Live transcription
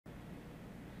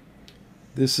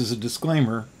This is a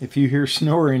disclaimer. If you hear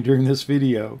snoring during this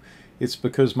video, it's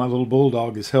because my little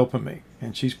bulldog is helping me,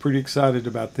 and she's pretty excited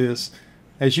about this,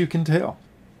 as you can tell.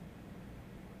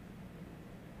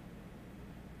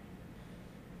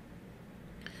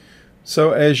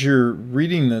 So as you're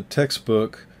reading the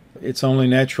textbook, it's only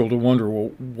natural to wonder,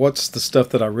 well, what's the stuff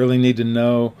that I really need to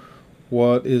know?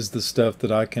 What is the stuff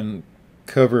that I can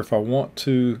cover if I want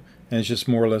to? And it's just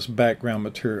more or less background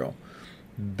material.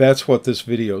 That's what this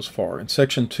video is for. In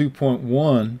section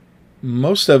 2.1,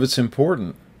 most of it's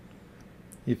important.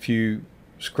 If you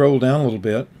scroll down a little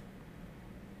bit,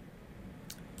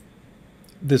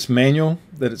 this manual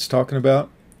that it's talking about,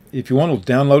 if you want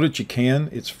to download it, you can.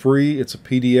 It's free. It's a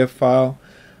PDF file.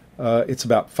 It's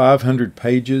about 500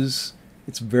 pages.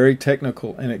 It's very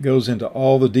technical, and it goes into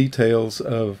all the details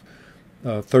of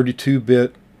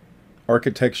 32-bit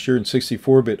architecture and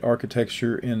 64-bit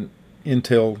architecture in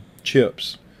Intel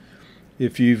chips.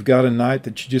 If you've got a night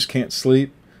that you just can't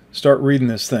sleep, start reading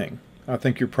this thing. I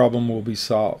think your problem will be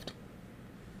solved.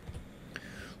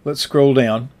 Let's scroll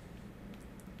down.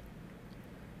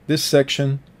 This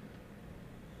section,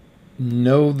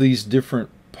 know these different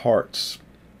parts.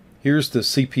 Here's the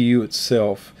CPU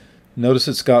itself. Notice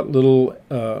it's got little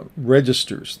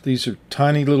registers. These are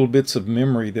tiny little bits of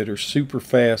memory that are super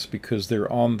fast because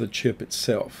they're on the chip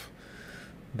itself.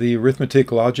 The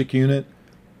arithmetic logic unit,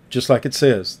 just like it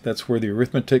says, that's where the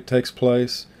arithmetic takes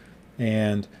place,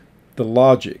 and the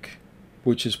logic,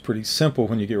 which is pretty simple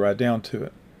when you get right down to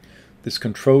it. This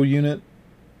control unit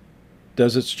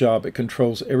does its job. It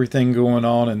controls everything going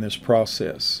on in this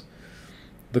process.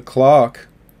 The clock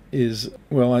is,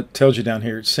 well, it tells you down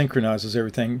here, it synchronizes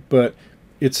everything, but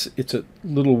it's a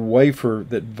little wafer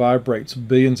that vibrates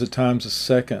billions of times a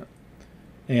second,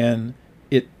 and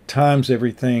it times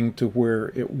everything to where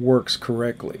it works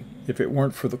correctly. If it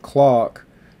weren't for the clock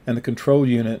and the control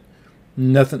unit,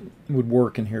 nothing would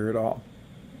work in here at all.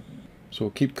 So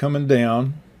we'll keep coming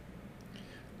down.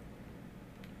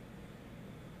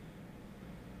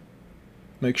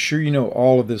 Make sure you know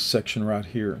all of this section right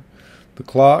here. The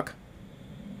clock,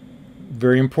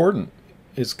 very important.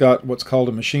 It's got what's called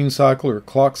a machine cycle or a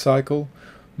clock cycle.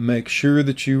 Make sure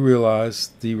that you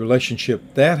realize the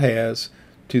relationship that has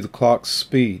to the clock's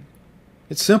speed.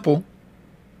 It's simple.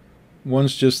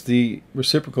 One's just the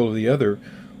reciprocal of the other,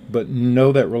 but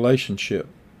know that relationship.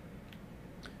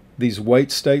 These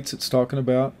wait states it's talking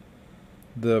about,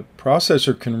 the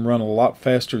processor can run a lot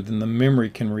faster than the memory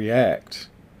can react,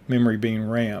 memory being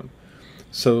RAM.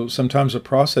 So sometimes a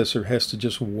processor has to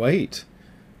just wait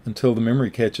until the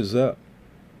memory catches up.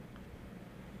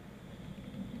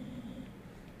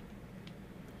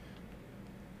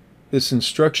 This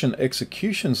instruction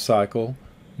execution cycle,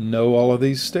 know all of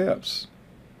these steps.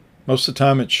 Most of the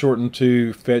time it's shortened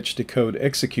to fetch, decode,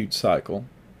 execute cycle.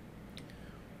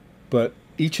 But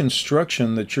each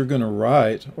instruction that you're going to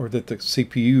write or that the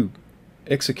CPU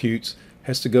executes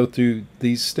has to go through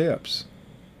these steps.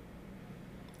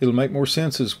 It'll make more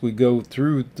sense as we go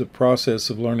through the process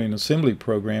of learning assembly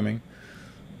programming,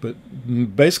 but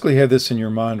basically have this in your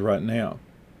mind right now.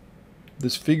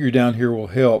 This figure down here will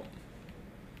help.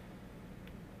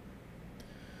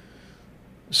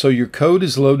 So your code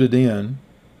is loaded in.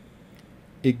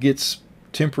 It gets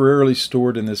temporarily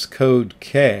stored in this code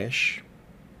cache.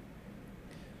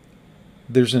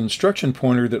 There's an instruction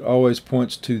pointer that always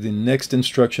points to the next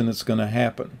instruction that's going to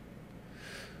happen.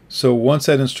 So once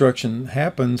that instruction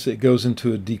happens, it goes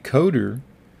into a decoder,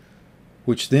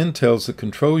 which then tells the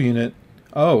control unit,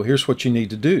 oh, here's what you need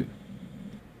to do.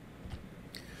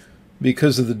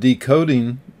 Because of the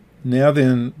decoding, now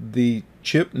then the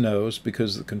chip knows,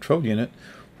 because of the control unit,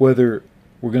 whether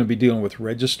we're going to be dealing with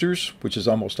registers, which is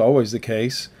almost always the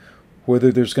case,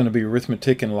 whether there's going to be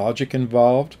arithmetic and logic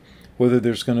involved, whether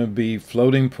there's going to be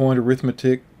floating point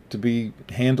arithmetic to be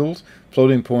handled,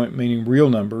 floating point meaning real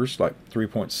numbers like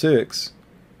 3.6,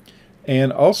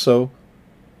 and also,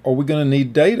 are we going to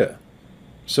need data?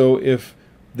 So if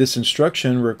this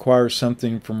instruction requires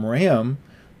something from RAM,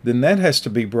 then that has to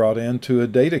be brought into a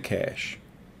data cache.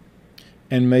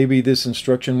 And maybe this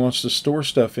instruction wants to store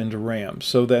stuff into RAM,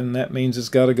 so then that means it's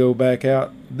got to go back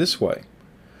out this way.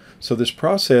 So this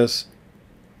process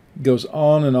goes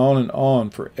on and on and on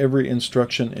for every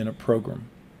instruction in a program.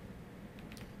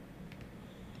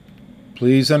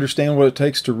 Please understand what it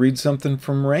takes to read something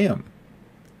from RAM.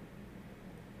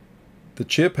 The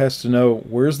chip has to know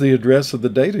where's the address of the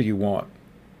data you want.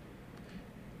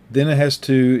 Then it has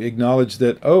to acknowledge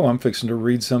that, oh, I'm fixing to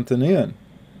read something in.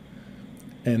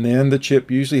 And then the chip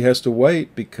usually has to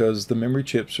wait because the memory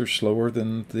chips are slower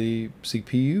than the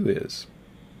CPU is.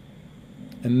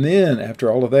 And then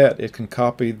after all of that, it can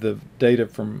copy the data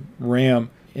from RAM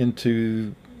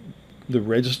into the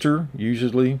register,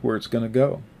 usually where it's going to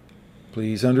go.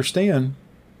 Please understand,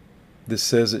 this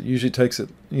says it usually takes a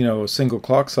single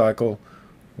clock cycle.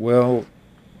 Well,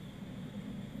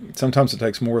 sometimes it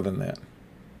takes more than that.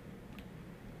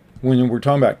 When we're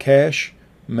talking about cache,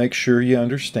 make sure you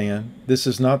understand this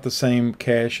is not the same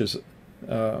cache as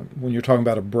when you're talking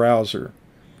about a browser.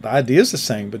 The idea is the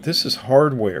same, but this is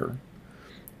hardware,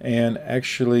 and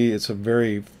actually it's a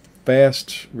very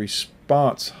fast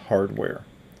response hardware.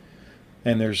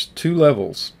 And there's two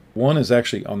levels. One is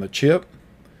actually on the chip,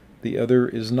 the other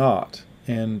is not.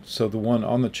 And so the one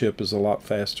on the chip is a lot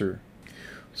faster.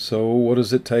 So what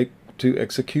does it take to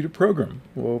execute a program?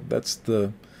 Well, that's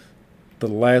the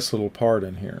last little part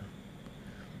in here.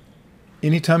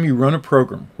 Anytime you run a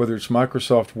program, whether it's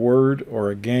Microsoft Word or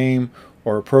a game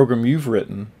or a program you've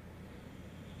written,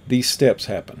 these steps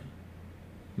happen.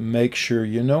 Make sure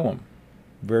you know them.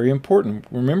 Very important.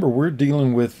 Remember, we're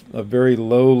dealing with a very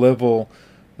low-level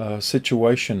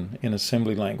situation in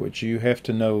assembly language. You have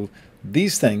to know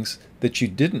these things that you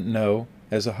didn't know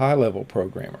as a high-level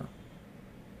programmer.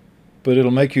 But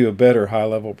it'll make you a better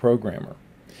high-level programmer.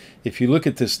 If you look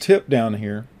at this tip down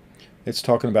here, it's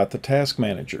talking about the task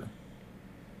manager.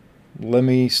 Let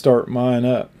me start mine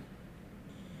up.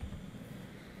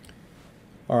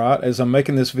 Alright, as I'm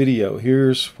making this video,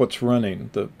 here's what's running,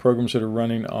 the programs that are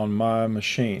running on my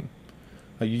machine.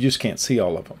 You just can't see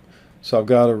all of them. So I've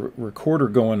got a recorder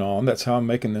going on, that's how I'm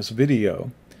making this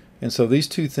video. And so these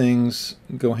two things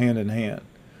go hand in hand.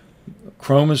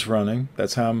 Chrome is running,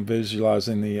 that's how I'm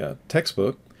visualizing the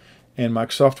textbook, and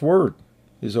Microsoft Word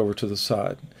is over to the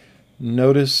side.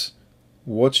 Notice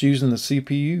what's using the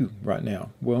CPU right now.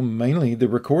 Well, mainly the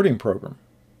recording program.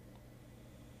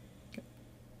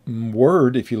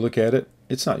 Word, if you look at it,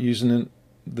 it's not using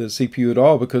the CPU at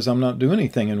all because I'm not doing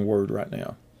anything in Word right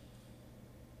now.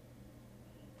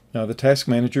 Now the task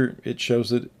manager, it shows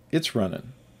that it's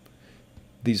running.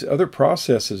 These other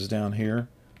processes down here,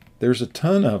 there's a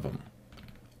ton of them,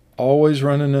 always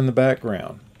running in the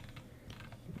background.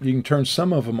 You can turn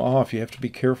some of them off. You have to be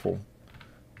careful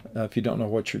if you don't know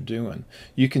what you're doing.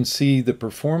 You can see the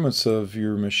performance of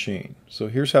your machine. So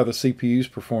here's how the CPU is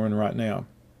performing right now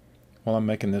while I'm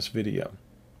making this video.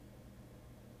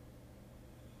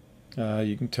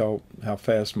 You can tell how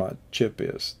fast my chip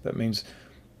is. That means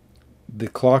the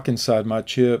clock inside my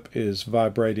chip is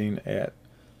vibrating at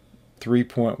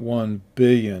 3.1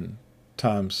 billion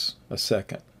times a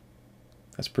second.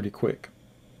 That's pretty quick.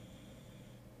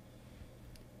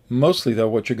 Mostly though,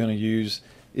 what you're going to use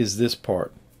is this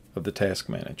part of the task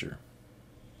manager.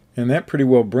 And that pretty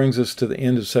well brings us to the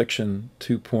end of section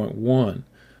 2.1.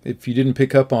 If you didn't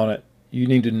pick up on it, you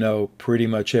need to know pretty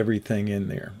much everything in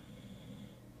there.